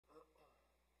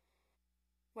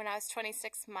when I was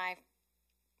 26, my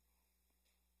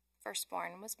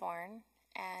firstborn was born,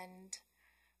 and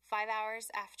 5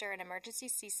 hours after an emergency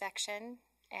C-section,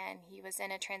 and he was in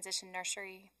a transition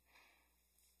nursery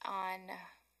on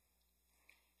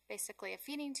basically a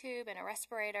feeding tube and a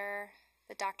respirator,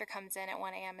 the doctor comes in at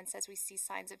 1 a.m. and says, "We see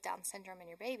signs of Down syndrome in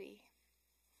your baby."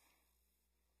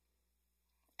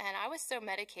 And I was so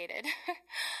medicated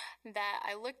that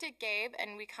I looked at Gabe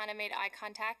and we kind of made eye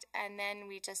contact, and then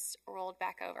we just rolled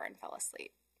back over and fell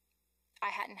asleep. I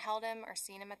hadn't held him or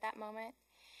seen him at that moment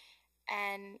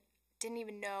and didn't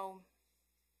even know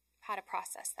how to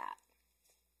process that.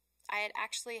 I had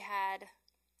actually had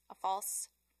a false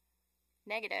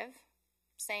negative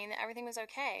saying that everything was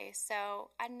okay,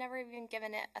 so I'd never even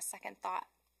given it a second thought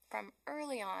from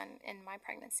early on in my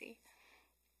pregnancy.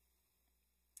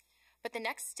 But the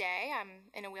next day, I'm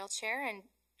in a wheelchair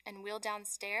and wheeled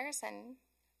downstairs and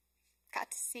got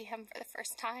to see him for the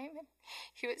first time.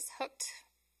 He was hooked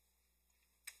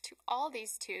to all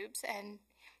these tubes, and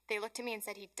they looked at me and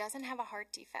said, "He doesn't have a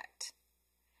heart defect,"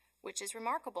 which is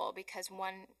remarkable because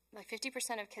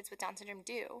 50% of kids with Down syndrome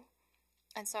do.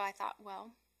 And so I thought,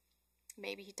 well,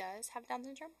 maybe he does have Down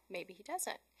syndrome, maybe he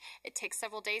doesn't. It takes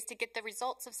several days to get the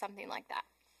results of something like that.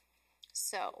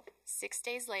 So 6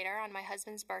 days later, on my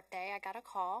husband's birthday, I got a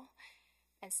call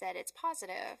and said it's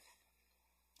positive.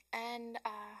 And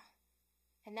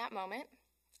in that moment,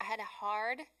 I had a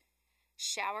hard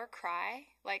shower cry,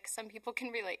 like some people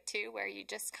can relate to, where you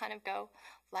just kind of go,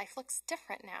 life looks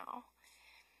different now.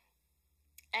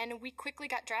 And we quickly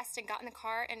got dressed and got in the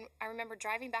car, and I remember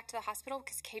driving back to the hospital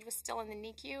because Cade was still in the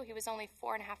NICU. He was only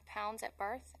 4.5 pounds at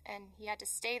birth, and he had to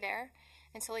stay there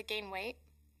until he gained weight.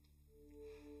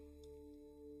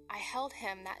 I held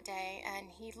him that day,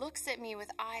 and he looks at me with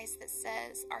eyes that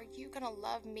says, "Are you going to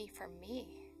love me for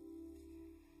me?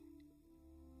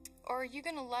 Or are you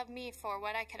going to love me for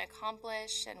what I can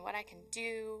accomplish and what I can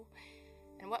do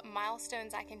and what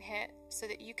milestones I can hit so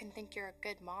that you can think you're a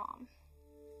good mom?"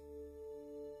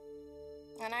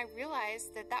 And I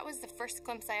realized that that was the first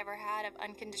glimpse I ever had of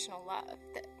unconditional love,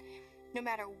 that no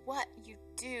matter what you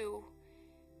do,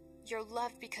 you're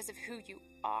loved because of who you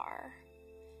are.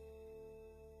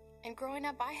 And growing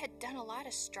up, I had done a lot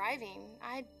of striving.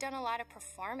 I had done a lot of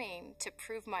performing to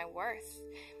prove my worth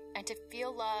and to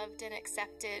feel loved and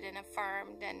accepted and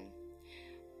affirmed. And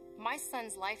my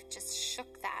son's life just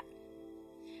shook that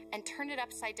and turned it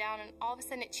upside down. And all of a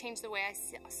sudden, it changed the way I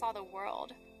saw the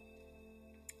world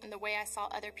and the way I saw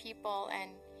other people.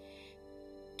 And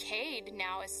Cade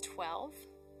now is 12,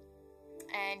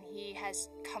 and he has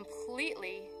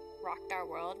completely rocked our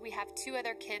world. We have 2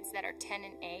 other kids that are 10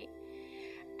 and 8.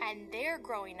 And they're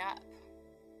growing up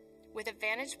with a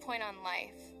vantage point on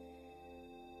life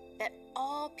that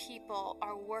all people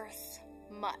are worth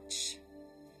much.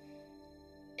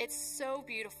 It's so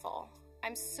beautiful.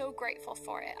 I'm so grateful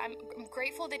for it. I'm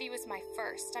grateful that he was my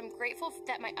first. I'm grateful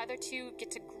that my other 2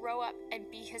 get to grow up and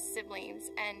be his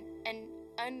siblings and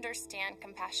understand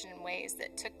compassion in ways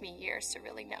that took me years to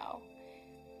really know.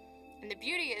 And the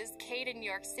beauty is, Cade in New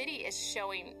York City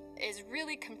is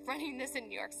really confronting this in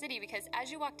New York City, because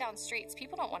as you walk down streets,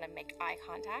 people don't want to make eye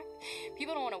contact.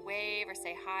 People don't want to wave or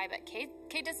say hi, but Cade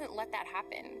doesn't let that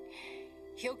happen.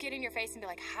 He'll get in your face and be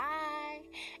like, "Hi,"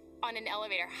 on an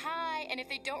elevator, "Hi," and if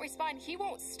they don't respond, he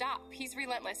won't stop. He's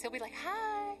relentless. He'll be like,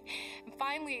 "Hi," and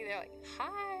finally they're like,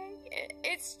 "Hi."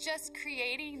 It's just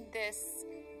creating this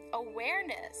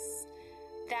awareness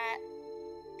that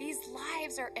these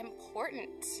lives are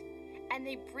important. And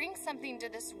they bring something to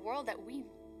this world that we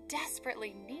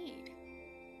desperately need.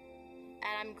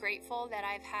 And I'm grateful that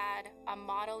I've had a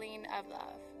modeling of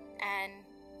love. And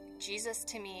Jesus,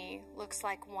 to me, looks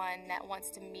like one that wants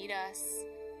to meet us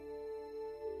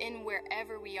in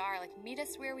wherever we are. Like, meet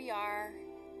us where we are,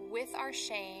 with our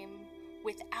shame,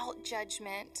 without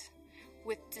judgment,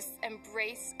 with this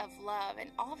embrace of love.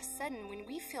 And all of a sudden, when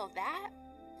we feel that,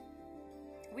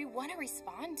 we want to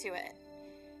respond to it.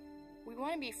 We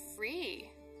want to be free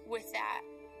with that.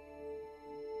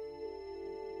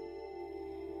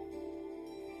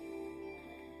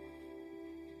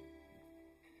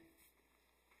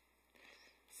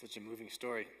 Such a moving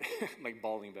story. I'm like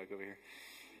bawling back over here.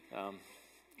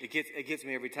 It gets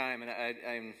me every time, and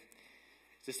I'm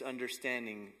just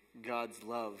understanding God's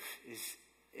love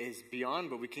is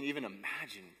beyond what we can even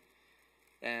imagine.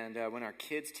 And when our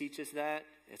kids teach us that,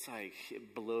 it's like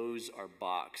it blows our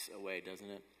box away, doesn't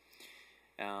it?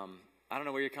 I don't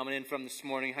know where you're coming in from this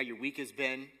morning, how your week has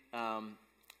been,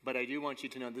 but I do want you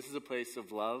to know this is a place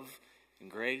of love and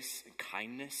grace and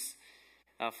kindness,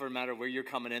 for no matter where you're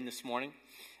coming in this morning.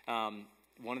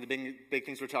 one of the big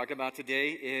things we're talking about today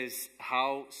is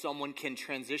how someone can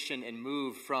transition and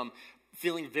move from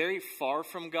feeling very far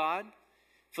from God,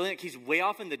 feeling like he's way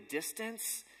off in the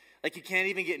distance, like you can't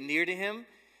even get near to him,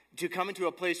 to come into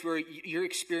a place where you're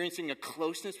experiencing a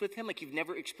closeness with him like you've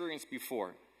never experienced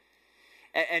before.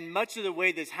 And much of the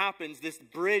way this happens, this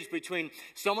bridge between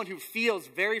someone who feels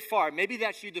very far, maybe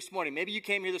that's you this morning. Maybe you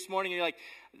came here this morning and you're like,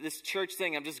 this church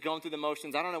thing, I'm just going through the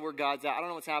motions. I don't know where God's at. I don't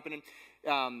know what's happening.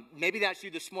 Maybe that's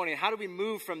you this morning. How do we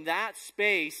move from that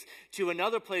space to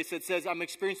another place that says, I'm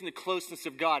experiencing the closeness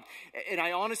of God? And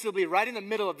I honestly believe right in the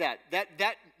middle of that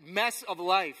mess of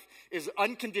life is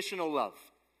unconditional love.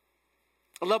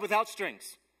 A love without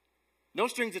strings. No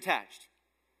strings attached.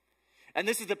 And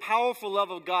this is the powerful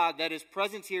love of God that is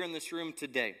present here in this room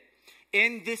today,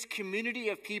 in this community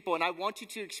of people. And I want you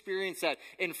to experience that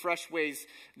in fresh ways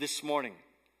this morning.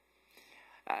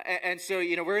 And so,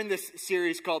 we're in this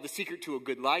series called The Secret to a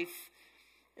Good Life.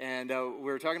 And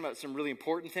we're talking about some really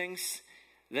important things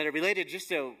that are related just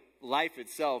to life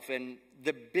itself. And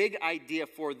the big idea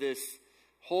for this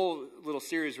whole little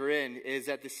series we're in is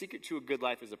that the secret to a good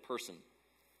life is a person.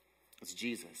 It's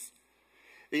Jesus.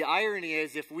 The irony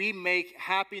is if we make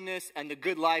happiness and the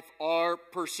good life our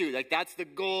pursuit, like that's the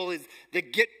goal, is the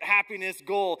get happiness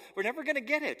goal, we're never going to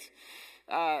get it.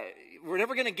 We're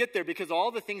never going to get there because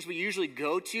all the things we usually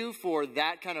go to for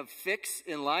that kind of fix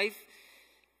in life,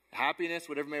 happiness,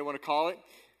 whatever you may want to call it,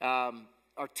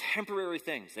 are temporary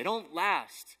things. They don't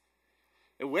last.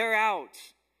 They wear out.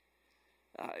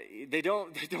 They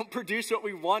don't produce what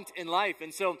we want in life.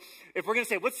 And so if we're going to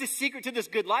say, what's the secret to this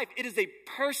good life? It is a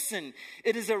person.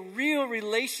 It is a real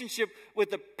relationship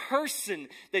with a person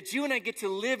that you and I get to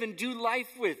live and do life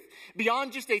with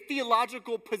beyond just a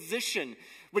theological position,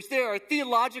 which there are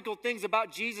theological things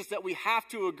about Jesus that we have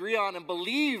to agree on and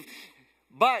believe.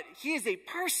 But he is a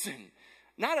person,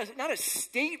 not a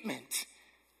statement.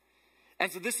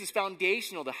 And so this is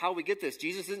foundational to how we get this.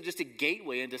 Jesus isn't just a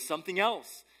gateway into something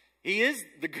else. He is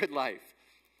the good life.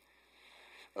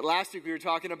 Last week we were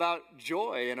talking about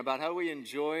joy and about how we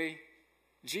enjoy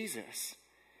Jesus.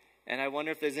 And I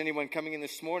wonder if there's anyone coming in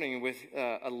this morning with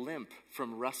a limp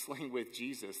from wrestling with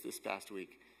Jesus this past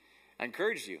week. I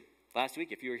encouraged you last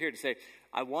week, if you were here, to say,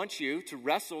 I want you to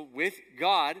wrestle with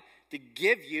God to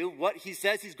give you what he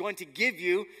says he's going to give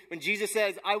you when Jesus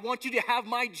says, I want you to have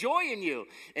my joy in you.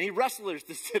 And he wrestled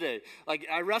this today. Like,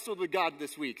 I wrestled with God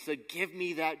this week. So give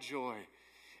me that joy.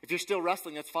 If you're still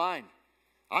wrestling, that's fine.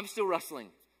 I'm still wrestling.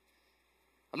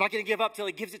 I'm not going to give up till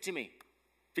he gives it to me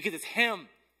because it's him.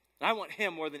 And I want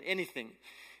him more than anything.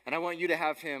 And I want you to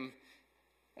have him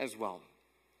as well.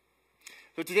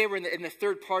 So today we're in the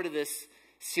third part of this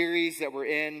series that we're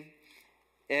in.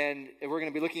 And we're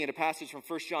going to be looking at a passage from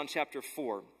 1 John chapter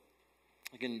 4.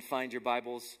 You can find your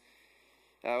Bibles.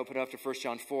 Open up to 1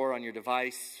 John 4 on your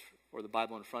device or the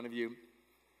Bible in front of you.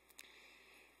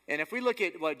 And if we look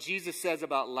at what Jesus says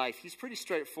about life, he's pretty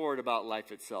straightforward about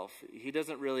life itself. He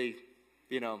doesn't really,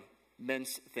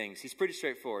 mince things. He's pretty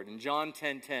straightforward. In John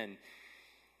 10:10,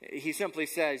 he simply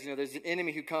says, there's an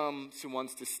enemy who comes who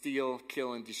wants to steal,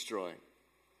 kill, and destroy.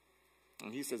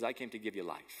 And he says, I came to give you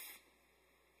life.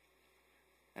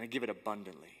 And I give it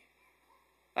abundantly.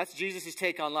 That's Jesus'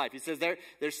 take on life. He says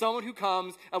there's someone who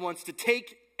comes and wants to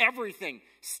take everything,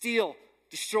 steal,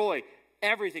 destroy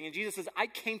everything. And Jesus says, I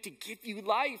came to give you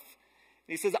life. And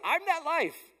he says, I'm that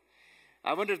life.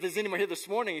 I wonder if there's anyone here this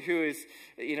morning who is,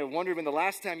 wondering when the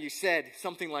last time you said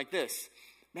something like this.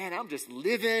 Man, I'm just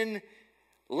living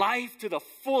life to the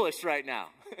fullest right now.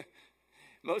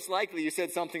 Most likely you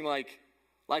said something like,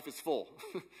 life is full.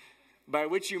 By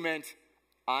which you meant,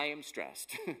 I am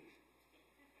stressed.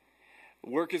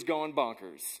 Work is going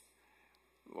bonkers.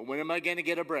 When am I going to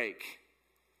get a break?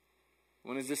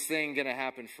 When is this thing going to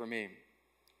happen for me?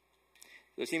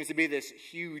 There seems to be this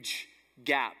huge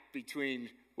gap between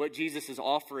what Jesus is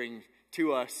offering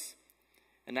to us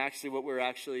and actually what we're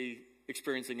actually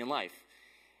experiencing in life.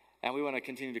 And we want to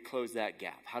continue to close that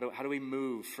gap. How do we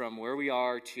move from where we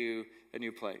are to a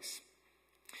new place?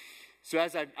 So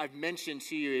as I've mentioned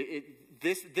to you,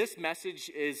 this message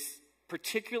is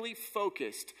particularly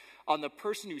focused on the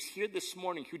person who's here this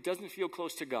morning who doesn't feel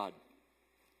close to God.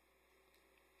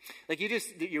 Like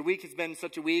your week has been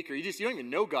such a week, or you don't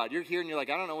even know God. You're here and you're like,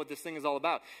 I don't know what this thing is all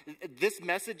about. This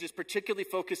message is particularly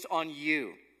focused on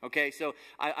you. Okay, so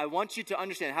I want you to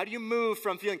understand, how do you move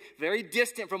from feeling very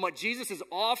distant from what Jesus is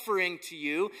offering to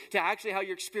you to actually how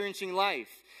you're experiencing life?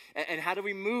 And how do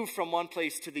we move from one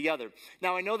place to the other?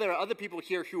 Now, I know there are other people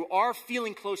here who are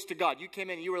feeling close to God. You came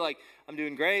in and you were like, I'm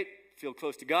doing great, feel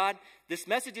close to God. This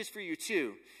message is for you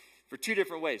too. for two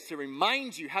different ways. To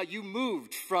remind you how you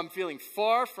moved from feeling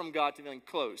far from God to feeling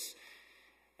close,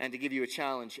 and to give you a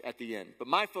challenge at the end. But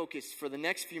my focus for the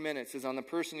next few minutes is on the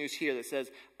person who's here that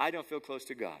says, I don't feel close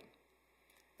to God.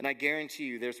 And I guarantee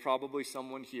you there's probably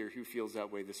someone here who feels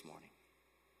that way this morning.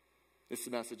 This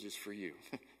message is for you,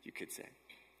 you could say.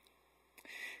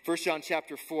 1 John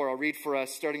chapter 4, I'll read for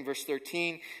us starting verse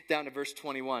 13 down to verse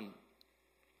 21.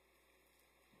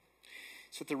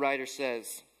 That's what the writer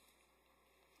says.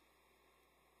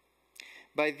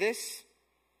 By this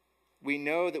we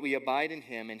know that we abide in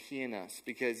him and he in us,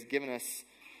 because he's given us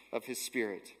of his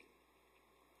Spirit.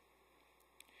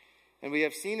 And we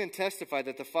have seen and testified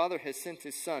that the Father has sent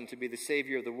his Son to be the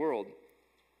Savior of the world.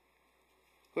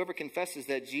 Whoever confesses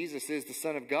that Jesus is the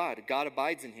Son of God, God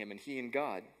abides in him and he in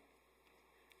God.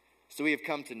 So we have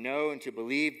come to know and to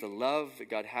believe the love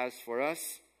that God has for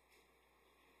us.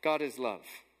 God is love.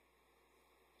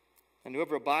 And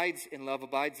whoever abides in love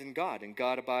abides in God, and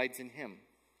God abides in him.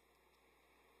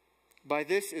 By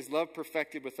this is love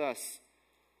perfected with us,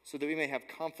 so that we may have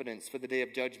confidence for the day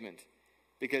of judgment.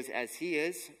 Because as he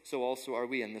is, so also are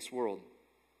we in this world.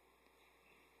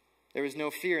 There is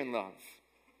no fear in love,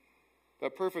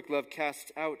 but perfect love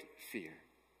casts out fear.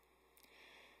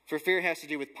 For fear has to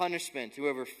do with punishment.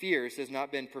 Whoever fears has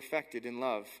not been perfected in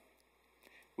love.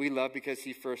 We love because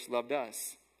he first loved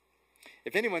us.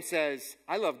 If anyone says,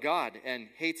 I love God, and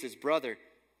hates his brother,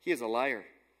 he is a liar.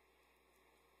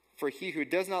 For he who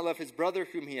does not love his brother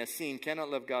whom he has seen cannot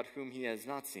love God whom he has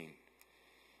not seen.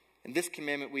 And this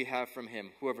commandment we have from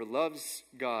him: whoever loves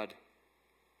God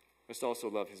must also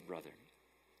love his brother.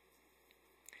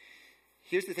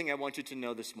 Here's the thing I want you to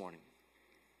know this morning.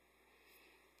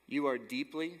 You are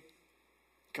deeply,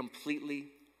 completely,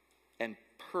 and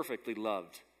perfectly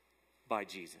loved by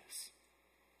Jesus.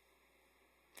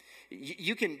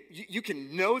 You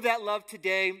can know that love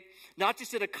today, not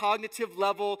just at a cognitive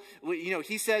level.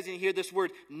 He says, and you hear this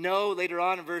word know later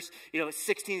on in verse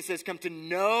 16, it says, come to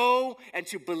know and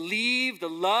to believe the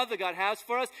love that God has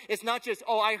for us. It's not just,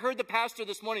 I heard the pastor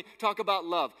this morning talk about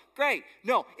love. Great.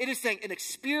 No, it is saying an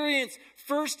experience,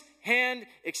 first-hand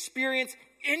experience,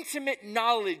 intimate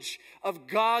knowledge of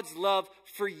God's love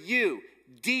for you.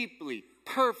 Deeply,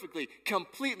 perfectly,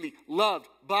 completely loved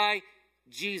by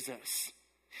Jesus.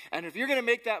 And if you're going to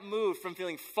make that move from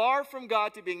feeling far from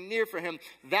God to being near for him,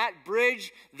 that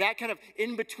bridge, that kind of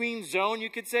in-between zone, you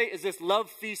could say, is this love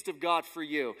feast of God for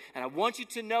you. And I want you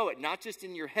to know it, not just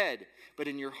in your head, but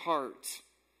in your heart.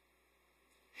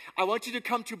 I want you to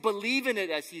come to believe in it,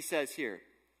 as he says here.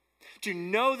 To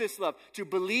know this love, to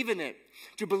believe in it.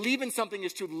 To believe in something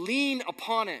is to lean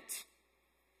upon it.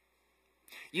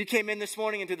 You came in this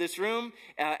morning into this room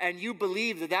and you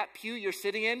believed that pew you're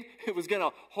sitting in, it was going to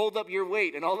hold up your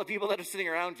weight and all the people that are sitting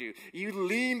around you. You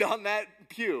leaned on that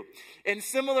pew. In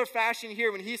similar fashion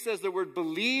here, when he says the word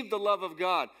believe the love of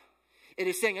God, it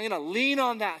is saying I'm going to lean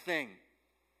on that thing.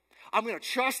 I'm going to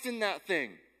trust in that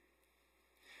thing.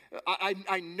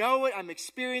 I know it, I'm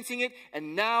experiencing it,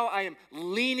 and now I am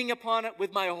leaning upon it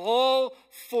with my whole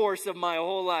force of my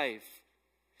whole life.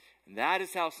 And that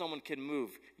is how someone can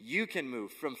move. You can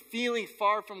move from feeling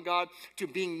far from God to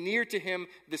being near to him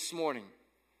this morning.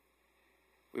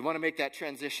 We want to make that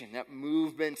transition, that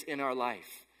movement in our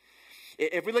life.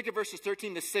 If we look at verses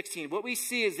 13 to 16, what we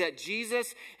see is that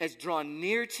Jesus has drawn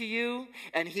near to you,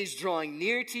 and he's drawing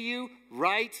near to you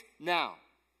right now.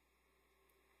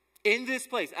 In this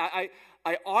place,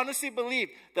 I honestly believe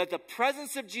that the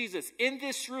presence of Jesus in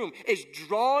this room is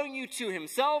drawing you to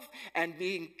himself and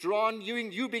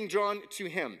you being drawn to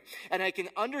him. And I can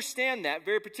understand that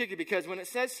very particularly because when it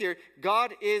says here,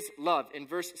 God is love in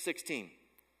verse 16.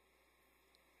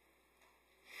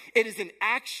 It is an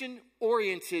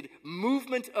action-oriented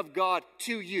movement of God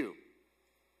to you.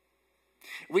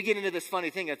 We get into this funny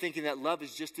thing of thinking that love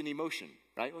is just an emotion,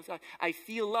 right? I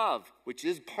feel love, which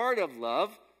is part of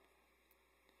love.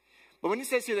 But when it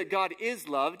says here that God is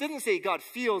love, it doesn't say God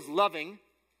feels loving.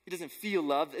 He doesn't feel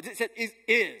love. It says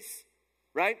is,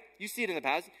 right? You see it in the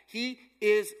passage. He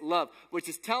is love, which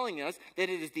is telling us that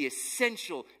it is the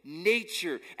essential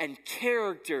nature and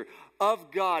character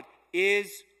of God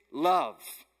is love.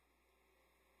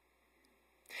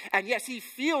 And yes, he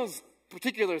feels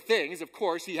particular things. Of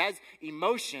course, he has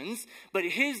emotions, but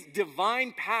his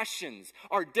divine passions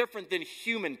are different than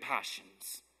human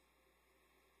passions.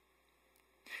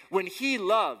 When he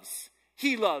loves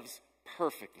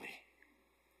perfectly.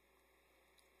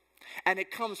 And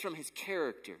it comes from his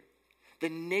character, the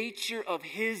nature of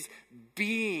his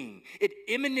being. It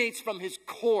emanates from his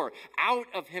core, out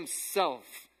of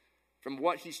himself, from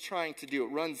what he's trying to do.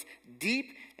 It runs deep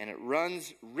and it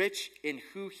runs rich in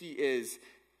who he is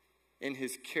in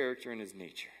his character and his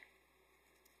nature.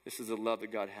 This is the love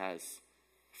that God has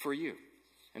for you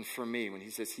and for me when he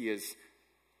says he is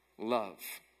love.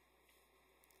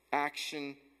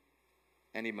 Action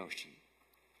and emotion.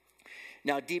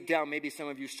 Now, deep down, maybe some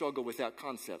of you struggle with that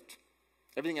concept.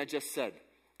 Everything I just said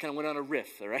kind of went on a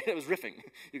riff, all right? It was riffing,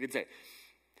 you could say.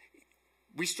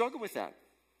 We struggle with that.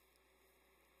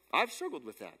 I've struggled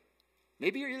with that.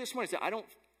 Maybe you're here this morning and say, I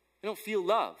don't feel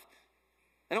love.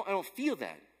 I don't feel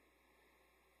that.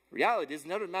 Reality is, it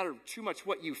doesn't matter too much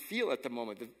what you feel at the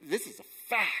moment. This is a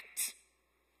fact.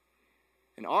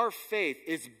 And our faith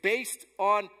is based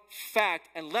on fact,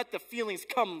 and let the feelings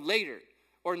come later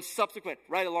or in subsequent,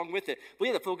 right along with it. But we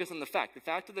have to focus on the fact. The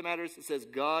fact of the matter is, it says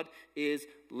God is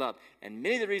love. And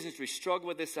many of the reasons we struggle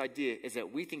with this idea is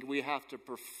that we think we have to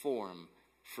perform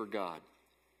for God.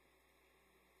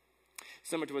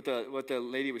 Similar to what the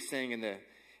lady was saying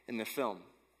in the film.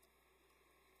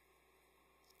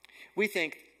 We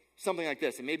think something like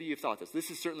this, and maybe you've thought this. This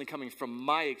is certainly coming from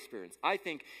my experience. I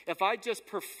think if I just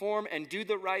perform and do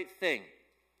the right thing,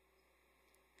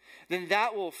 then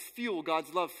that will fuel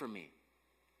God's love for me.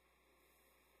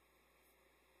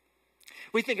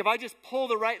 We think if I just pull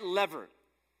the right lever,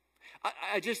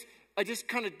 I just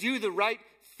kind of do the right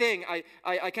thing,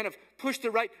 I kind of push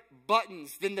the right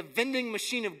buttons, then the vending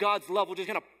machine of God's love will just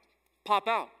kind of pop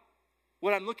out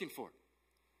what I'm looking for.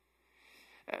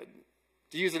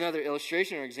 To use another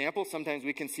illustration or example, sometimes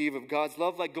we conceive of God's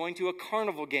love like going to a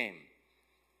carnival game.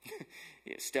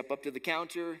 You step up to the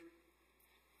counter,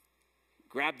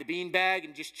 grab the bean bag,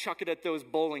 and just chuck it at those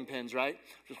bowling pins, right?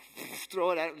 Just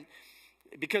throw it at them.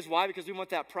 Because why? Because we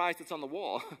want that prize that's on the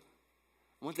wall.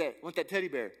 want that teddy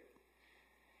bear.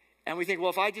 And we think, well,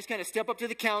 if I just kind of step up to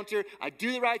the counter, I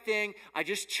do the right thing, I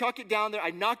just chuck it down there, I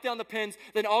knock down the pins,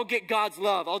 then I'll get God's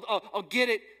love. I'll get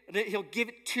it, and he'll give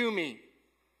it to me.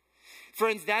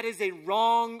 Friends, that is a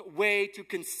wrong way to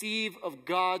conceive of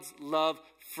God's love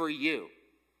for you.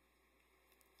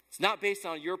 It's not based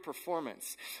on your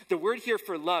performance. The word here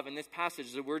for love in this passage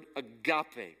is the word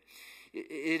agape.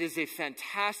 It is a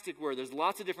fantastic word. There's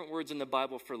lots of different words in the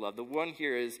Bible for love. The one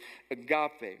here is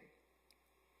agape.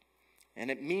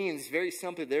 And it means, very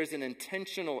simply, there's an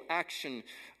intentional action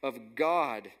of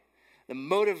God. The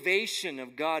motivation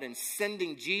of God in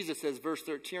sending Jesus, as verse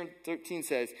 13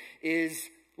 says, is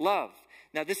love.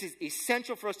 Now, this is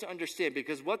essential for us to understand,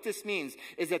 because what this means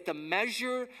is that the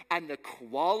measure and the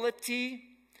quality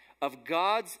of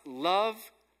God's love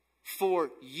for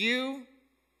you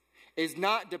is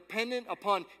not dependent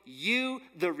upon you,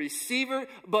 the receiver,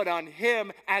 but on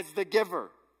him as the giver.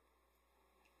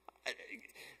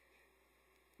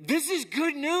 This is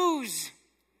good news.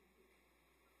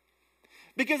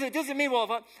 Because it doesn't mean,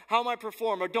 well, how I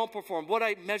perform or don't perform, what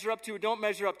I measure up to or don't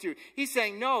measure up to. He's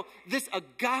saying, no, this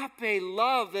agape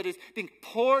love that is being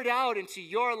poured out into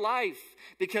your life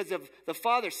because of the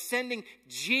Father sending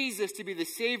Jesus to be the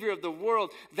Savior of the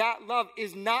world, that love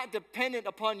is not dependent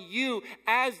upon you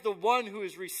as the one who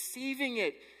is receiving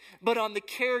it, but on the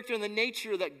character and the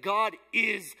nature that God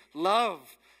is love.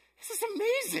 This is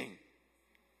amazing.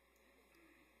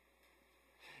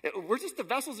 We're just the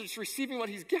vessels that are just receiving what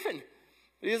he's given.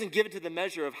 He doesn't give it to the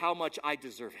measure of how much I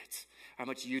deserve it, how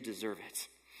much you deserve it.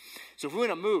 So if we want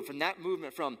to move from that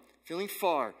movement from feeling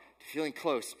far to feeling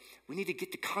close, we need to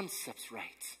get the concepts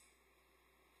right.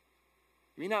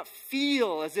 You may not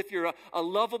feel as if you're a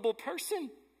lovable person.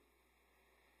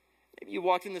 Maybe you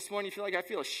walked in this morning, you feel like, I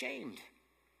feel ashamed.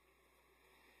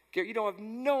 Garrett, you don't have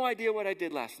no idea what I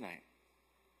did last night.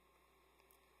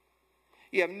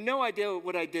 You have no idea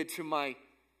what I did to my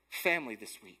family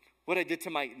this week. What I did to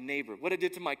my neighbor, what I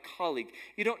did to my colleague.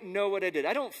 You don't know what I did.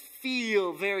 I don't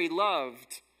feel very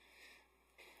loved.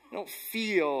 I don't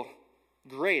feel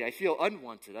great. I feel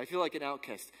unwanted. I feel like an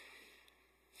outcast.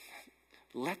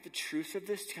 Let the truth of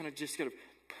this kind of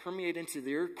permeate into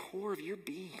the core of your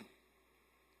being.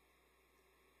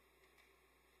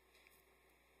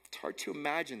 It's hard to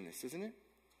imagine this, isn't it?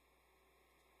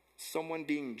 Someone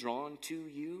being drawn to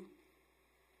you.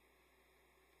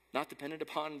 Not dependent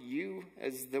upon you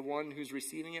as the one who's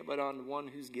receiving it, but on the one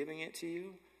who's giving it to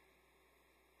you.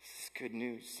 This is good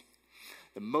news.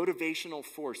 The motivational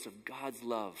force of God's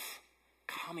love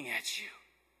coming at you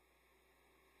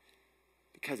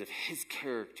because of his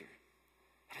character,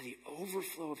 out of the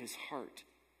overflow of his heart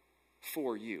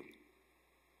for you.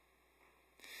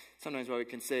 Sometimes we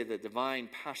can say the divine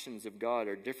passions of God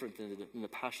are different than the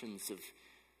passions of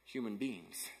human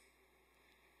beings.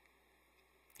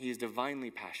 He is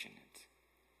divinely passionate,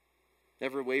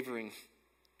 never wavering,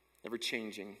 never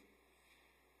changing.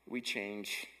 We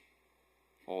change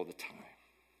all the time,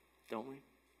 don't we?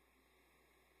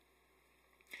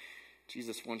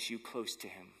 Jesus wants you close to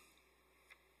him.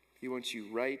 He wants you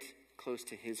right close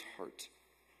to his heart.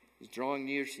 He's drawing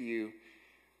near to you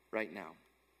right now.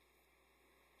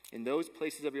 In those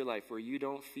places of your life where you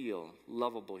don't feel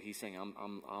lovable, he's saying,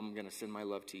 I'm going to send my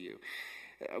love to you.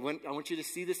 I want you to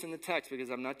see this in the text, because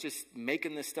I'm not just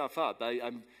making this stuff up.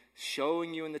 I'm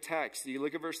showing you in the text. You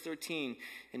look at verse 13,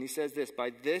 and he says this,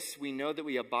 by this we know that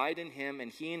we abide in him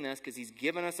and he in us, because he's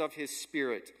given us of his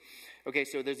Spirit. Okay,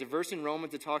 so there's a verse in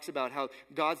Romans that talks about how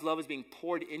God's love is being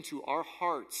poured into our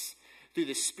hearts through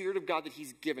the Spirit of God that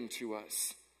he's given to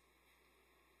us.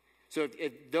 So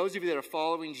if those of you that are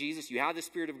following Jesus, you have the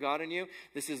Spirit of God in you,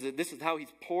 this is how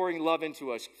he's pouring love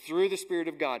into us through the Spirit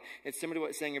of God. It's similar to what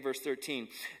it's saying in verse 13.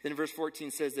 Then verse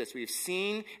 14 says this, we have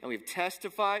seen and we have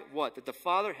testified, what? That the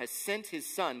Father has sent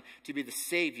his Son to be the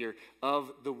Savior of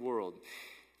the world.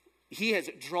 He has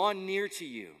drawn near to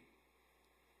you.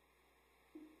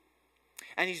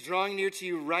 And he's drawing near to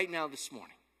you right now this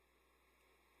morning.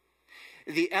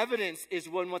 The evidence is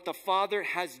when what the Father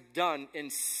has done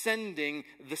in sending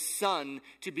the Son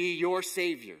to be your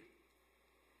Savior.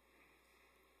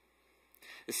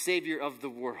 The Savior of the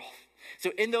world.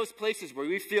 So in those places where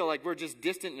we feel like we're just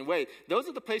distant and away, those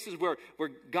are the places where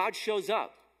God shows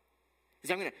up. He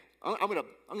says, I'm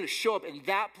gonna show up in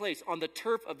that place on the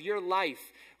turf of your life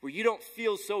where you don't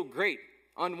feel so great,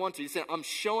 unwanted. He said, I'm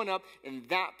showing up in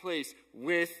that place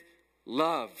with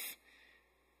love.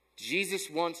 Jesus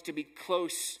wants to be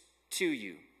close to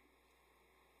you,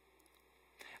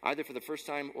 either for the first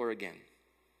time or again.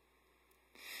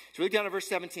 So we look down at verse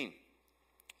 17.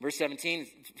 Verse 17 is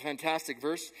a fantastic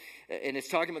verse, and it's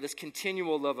talking about this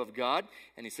continual love of God.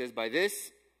 And he says, by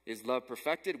this is love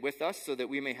perfected with us, so that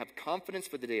we may have confidence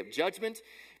for the day of judgment,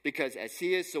 because as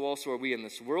he is, so also are we in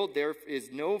this world. There is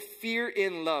no fear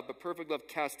in love, but perfect love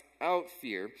casts out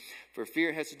fear, for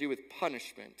fear has to do with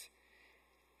punishment.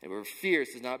 And where fear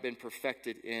has not been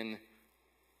perfected in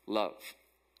love.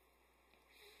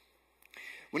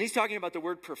 When he's talking about the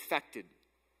word perfected,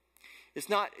 it's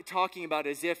not talking about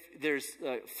as if there's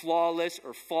flawless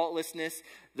or faultlessness.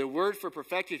 The word for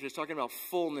perfected is talking about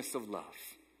fullness of love.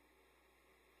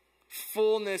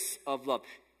 Fullness of love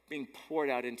being poured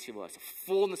out into us.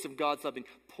 Fullness of God's love being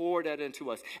poured out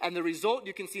into us. And the result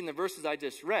you can see in the verses I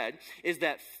just read is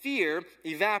that fear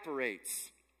evaporates.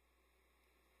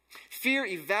 Fear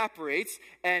evaporates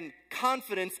and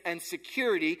confidence and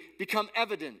security become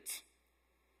evident.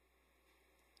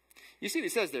 You see what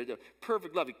it says there, the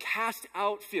perfect love. It casts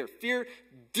out fear. Fear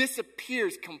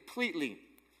disappears completely.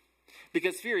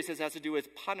 Because fear, he says, has to do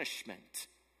with punishment.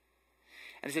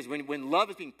 And he says, when love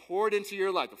is being poured into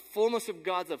your life, the fullness of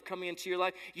God's love coming into your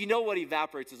life, you know what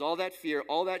evaporates is all that fear,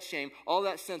 all that shame, all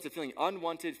that sense of feeling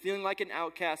unwanted, feeling like an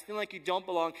outcast, feeling like you don't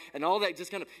belong, and all that just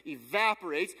kind of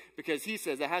evaporates, because he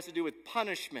says that has to do with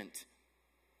punishment.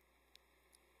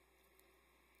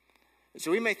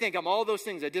 So we may think I'm all those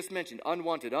things I just mentioned,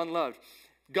 unwanted, unloved.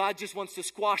 God just wants to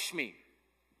squash me.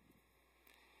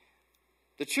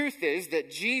 The truth is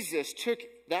that Jesus took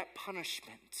that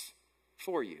punishment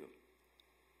for you,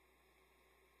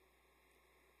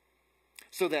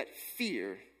 so that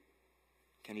fear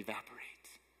can evaporate.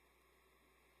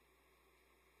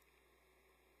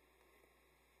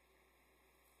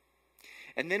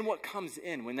 And then what comes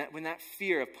in when that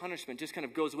fear of punishment just kind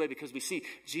of goes away, because we see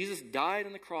Jesus died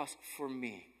on the cross for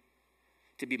me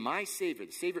to be my Savior,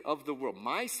 the Savior of the world,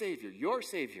 my Savior, your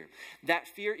Savior. That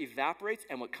fear evaporates,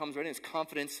 and what comes right in is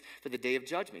confidence for the day of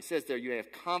judgment. It says there, you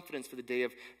have confidence for the day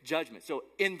of judgment. So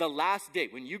in the last day,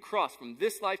 when you cross from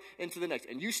this life into the next,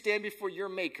 and you stand before your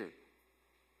Maker,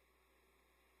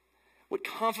 what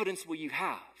confidence will you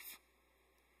have?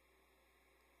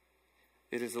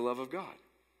 It is the love of God.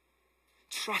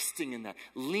 Trusting in that,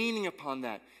 leaning upon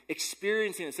that,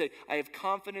 experiencing it. Say, I have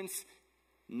confidence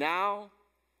now,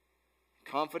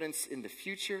 confidence in the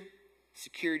future.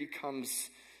 Security comes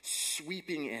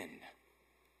sweeping in.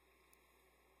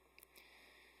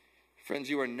 Friends,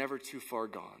 you are never too far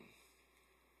gone.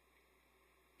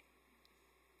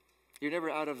 You're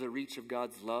never out of the reach of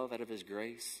God's love, out of his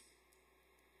grace.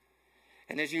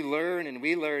 And as you learn and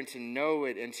we learn to know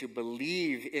it and to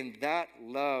believe in that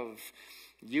love,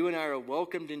 you and I are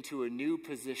welcomed into a new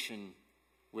position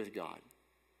with God.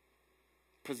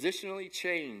 Positionally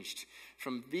changed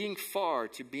from being far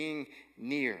to being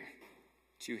near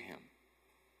to him.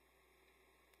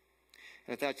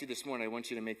 And if that's you this morning, I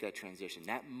want you to make that transition,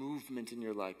 that movement in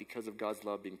your life because of God's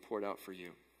love being poured out for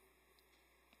you.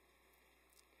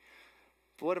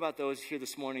 But what about those here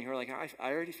this morning who are like,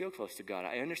 I already feel close to God.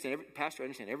 I understand, Pastor, I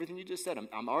understand everything you just said.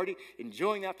 I'm already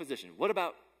enjoying that position. What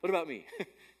about me?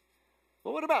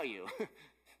 Well, what about you?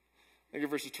 Look at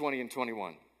verses 20 and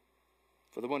 21.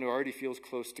 for the one who already feels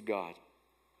close to God.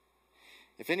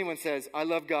 If anyone says, I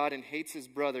love God and hates his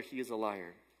brother, he is a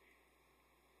liar.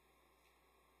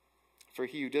 For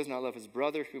he who does not love his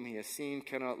brother whom he has seen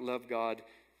cannot love God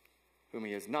whom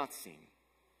he has not seen.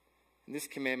 And this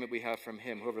commandment we have from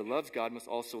him, whoever loves God must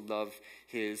also love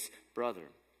his brother.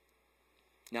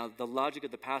 Now, the logic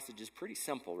of the passage is pretty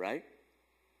simple, right?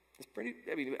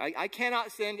 I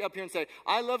cannot stand up here and say,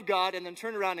 I love God, and then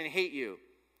turn around and hate you.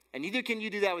 And neither can you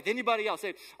do that with anybody else.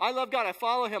 Say, I love God, I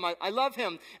follow him, I love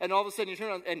him, and all of a sudden you turn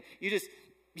around and you just,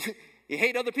 you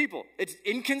hate other people. It's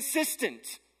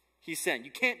inconsistent, he's saying.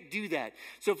 You can't do that.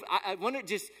 So I want to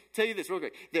just tell you this real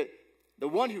quick. The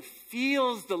one who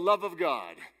feels the love of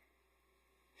God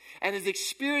and is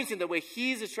experiencing the way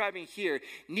he's describing here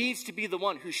needs to be the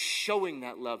one who's showing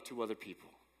that love to other people.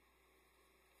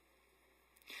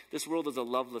 This world is a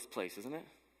loveless place, isn't it?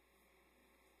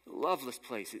 A loveless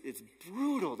place. It's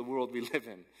brutal, the world we live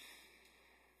in.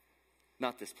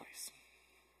 Not this place.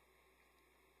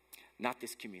 Not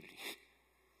this community.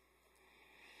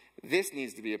 This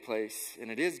needs to be a place, and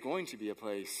it is going to be a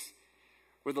place,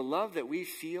 where the love that we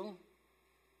feel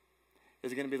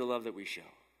is going to be the love that we show.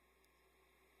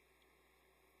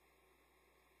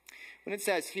 When it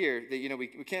says here that, we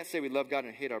can't say we love God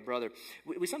and hate our brother,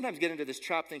 we sometimes get into this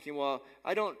trap thinking, well,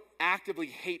 I don't actively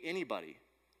hate anybody.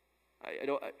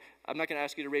 I'm not going to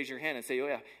ask you to raise your hand and say, oh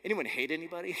yeah, anyone hate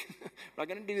anybody? We're not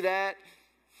going to do that.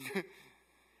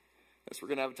 Unless we're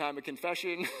going to have a time of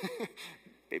confession.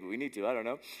 Maybe we need to, I don't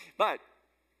know. But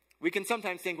we can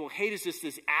sometimes think, well, hate is just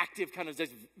this active kind of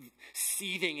just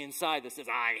seething inside that says,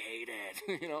 I hate it.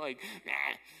 Nah.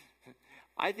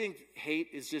 I think hate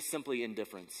is just simply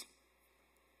indifference.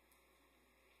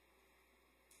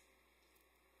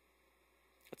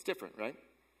 That's different, right?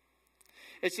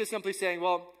 It's just simply saying,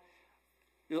 well,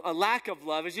 a lack of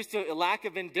love is just a lack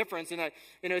of indifference, and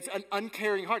it's an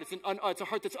uncaring heart. It's a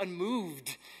heart that's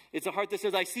unmoved. It's a heart that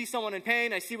says, I see someone in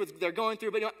pain, I see what they're going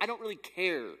through, but I don't really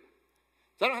care.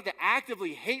 So I don't have to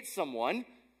actively hate someone.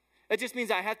 It just means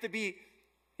I have to be,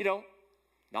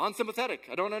 non-sympathetic.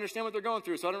 I don't understand what they're going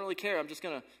through, so I don't really care. I'm just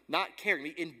going to not care,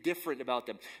 be indifferent about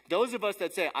them. Those of us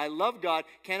that say, I love God,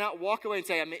 cannot walk away and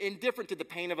say, I'm indifferent to the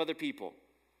pain of other people.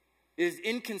 It is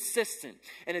inconsistent,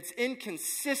 and it's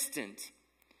inconsistent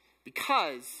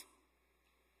because,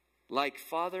 like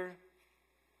father,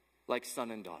 like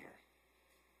son and daughter.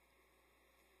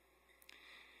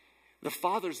 The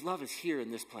Father's love is here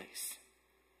in this place.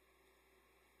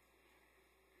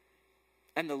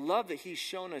 And the love that he's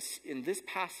shown us in this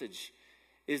passage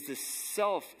is the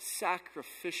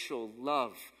self-sacrificial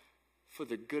love for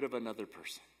the good of another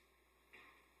person.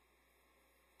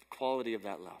 The quality of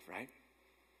that love, right?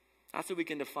 That's how we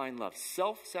can define love.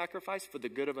 Self-sacrifice for the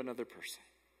good of another person.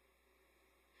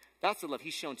 That's the love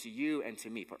he's shown to you and to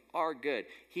me for our good.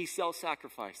 He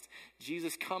self-sacrificed.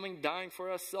 Jesus coming, dying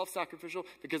for us, self-sacrificial,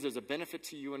 because there's a benefit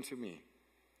to you and to me.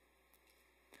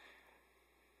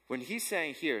 When he's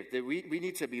saying here that we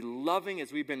need to be loving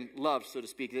as we've been loved, so to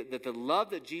speak, that the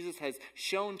love that Jesus has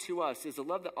shown to us is a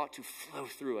love that ought to flow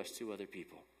through us to other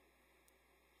people.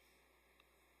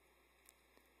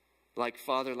 Like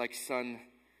father, like son,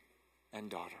 and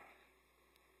daughter.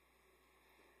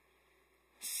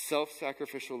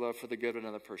 Self-sacrificial love for the good of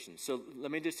another person. So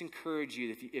let me just encourage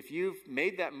you, if you've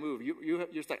made that move, you're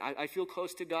just like, I feel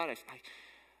close to God,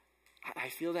 I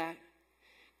feel that.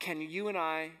 Can you and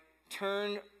I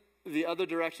turn the other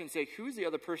direction and say, who's the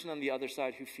other person on the other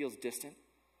side who feels distant?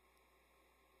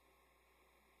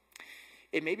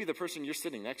 It may be the person you're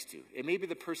sitting next to. It may be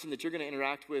the person that you're going to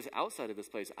interact with outside of this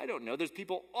place. I don't know. There's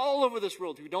people all over this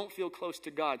world who don't feel close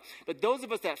to God. But those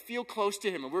of us that feel close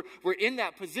to him, and we're in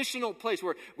that positional place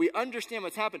where we understand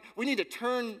what's happened, we need to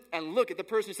turn and look at the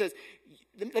person who says,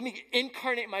 let me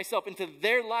incarnate myself into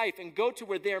their life and go to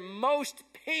where they're most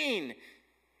pain.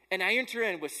 And I enter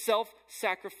in with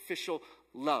self-sacrificial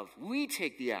love. We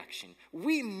take the action.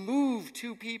 We move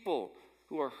to people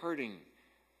who are hurting,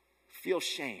 feel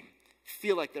shame,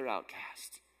 feel like they're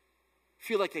outcast,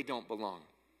 feel like they don't belong.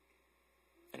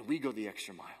 And we go the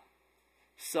extra mile.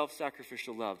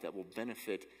 Self-sacrificial love that will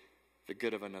benefit the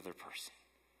good of another person.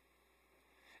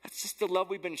 That's just the love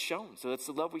we've been shown. So that's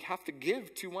the love we have to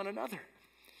give to one another.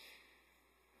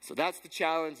 So that's the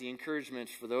challenge, the encouragement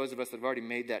for those of us that have already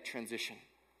made that transition.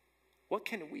 What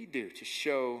can we do to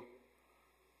show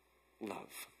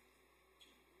love?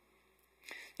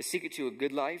 The secret to a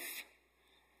good life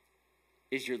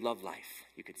is your love life,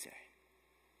 you could say.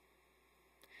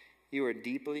 You are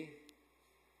deeply,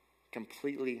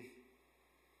 completely,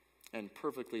 and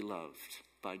perfectly loved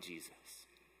by Jesus.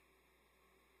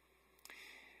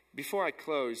 Before I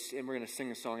close, and we're going to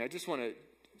sing a song, I just want to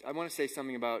I want to say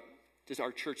something about just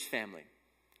our church family.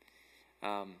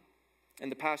 In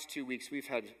the past 2 weeks, we've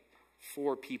had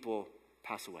 4 people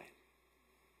pass away.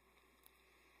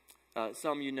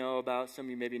 Some you know about, some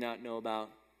you maybe not know about.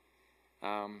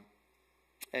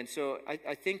 And so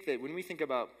I think that when we think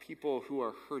about people who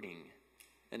are hurting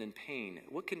and in pain,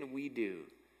 what can we do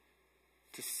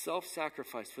to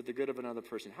self-sacrifice for the good of another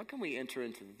person? How can we enter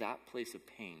into that place of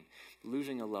pain,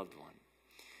 losing a loved one?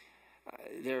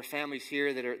 There are families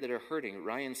here that are hurting.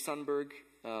 Ryan Sundberg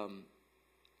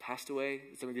passed away.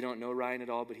 Some of you don't know Ryan at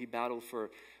all, but he battled for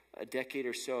a decade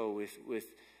or so with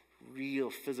real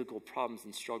physical problems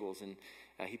and struggles, and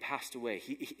he passed away.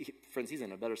 Friends, he's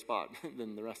in a better spot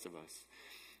than the rest of us.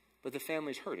 But the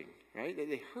family's hurting, right?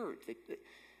 They hurt.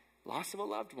 Loss of a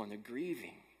loved one. They're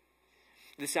grieving.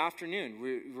 This afternoon,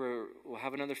 we'll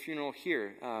have another funeral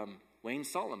here. Wayne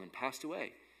Solomon passed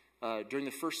away during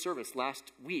the first service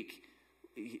last week.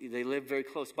 They lived very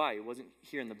close by. He wasn't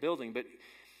here in the building, but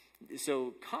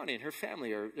so Connie and her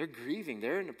family they're grieving.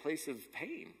 They're in a place of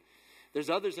pain. There's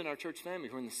others in our church family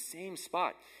who are in the same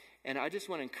spot, and I just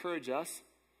want to encourage us.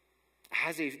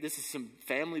 This is some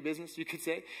family business, you could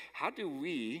say. How do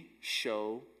we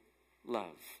show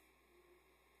love?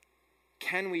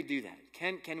 Can we do that?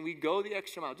 Can we go the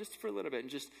extra mile just for a little bit and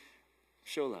just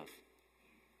show love?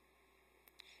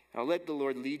 I'll let the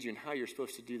Lord lead you in how you're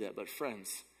supposed to do that. But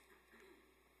friends,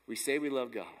 we say we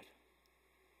love God.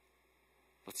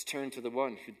 Let's turn to the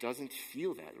one who doesn't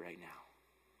feel that right now.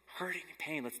 Hurting and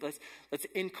pain. Let's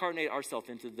incarnate ourselves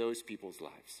into those people's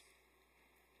lives.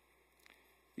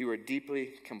 You are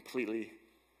deeply, completely,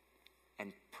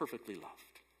 and perfectly loved.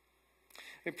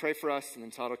 Let me pray for us, and then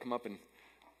Todd will come up and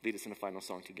lead us in a final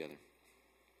song together.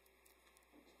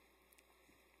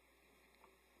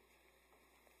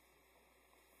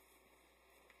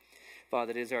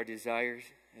 Father, it is our desire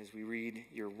as we read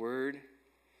your word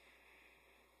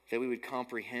that we would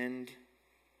comprehend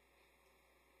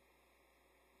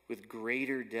with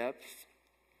greater depth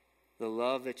the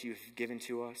love that you've given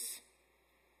to us,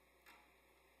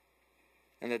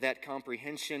 and that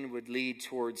comprehension would lead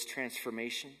towards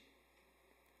transformation.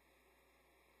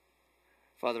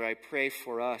 Father, I pray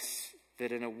for us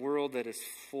that in a world that is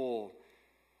full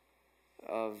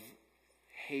of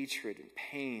hatred and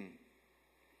pain,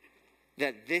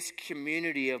 that this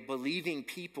community of believing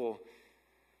people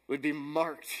would be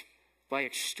marked by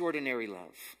extraordinary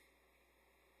love.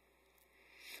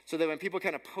 So that when people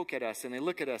kind of poke at us and they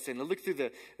look at us and they look through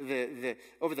the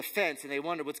over the fence and they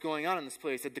wonder what's going on in this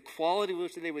place, that the quality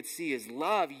which they would see is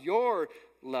love, your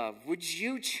love. Would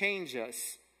you change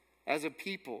us as a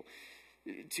people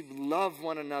to love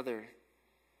one another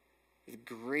with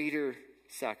greater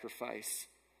sacrifice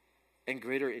and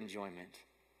greater enjoyment?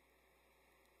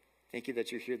 Thank you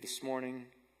that you're here this morning,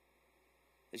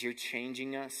 that you're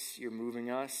changing us, you're moving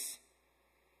us.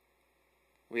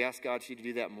 We ask God for you to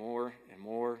do that more and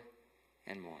more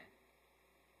and more.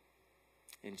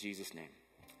 In Jesus' name,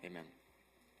 amen.